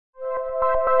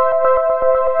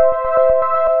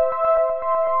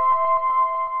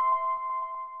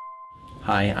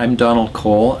Hi, I'm Donald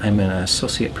Cole. I'm an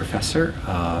associate professor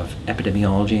of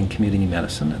epidemiology and community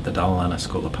medicine at the Dalla Lana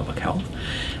School of Public Health,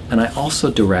 and I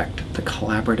also direct the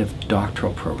collaborative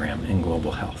doctoral program in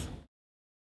global health.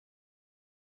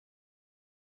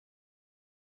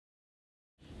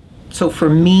 So for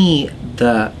me,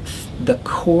 the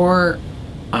core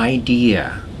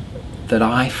idea that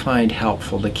I find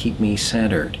helpful to keep me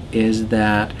centered is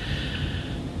that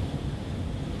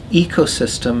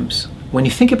ecosystems, when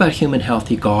you think about human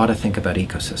health, you gotta think about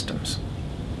ecosystems.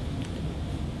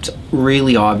 It's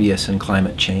really obvious in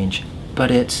climate change,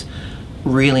 but it's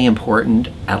really important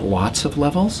at lots of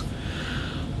levels.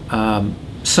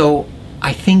 So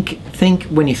I think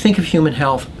when you think of human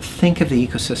health, think of the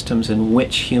ecosystems in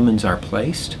which humans are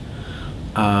placed,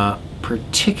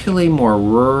 particularly more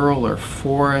rural or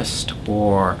forest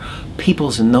or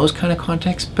peoples in those kind of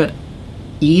contexts, but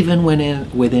even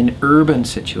within urban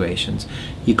situations,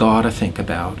 you gotta think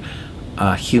about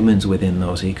humans within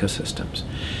those ecosystems.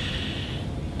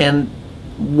 And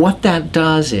what that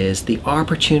does is the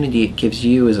opportunity it gives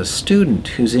you as a student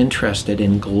who's interested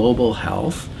in global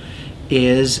health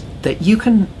is that you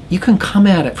can come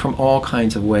at it from all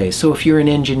kinds of ways. So if you're in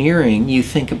engineering, you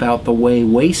think about the way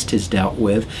waste is dealt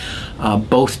with,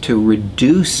 both to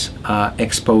reduce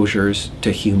exposures to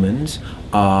humans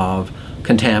of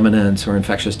contaminants or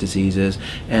infectious diseases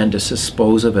and to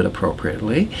dispose of it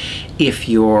appropriately. If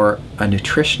you're a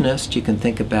nutritionist, you can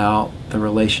think about the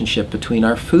relationship between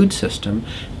our food system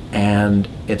and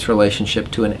its relationship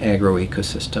to an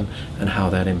agroecosystem and how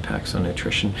that impacts on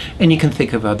nutrition. And you can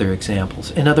think of other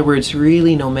examples. In other words,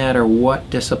 really no matter what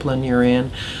discipline you're in,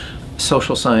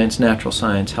 social science, natural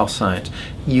science, health science,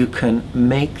 you can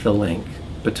make the link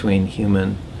between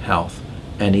human health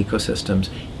and ecosystems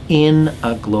in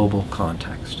a global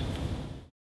context.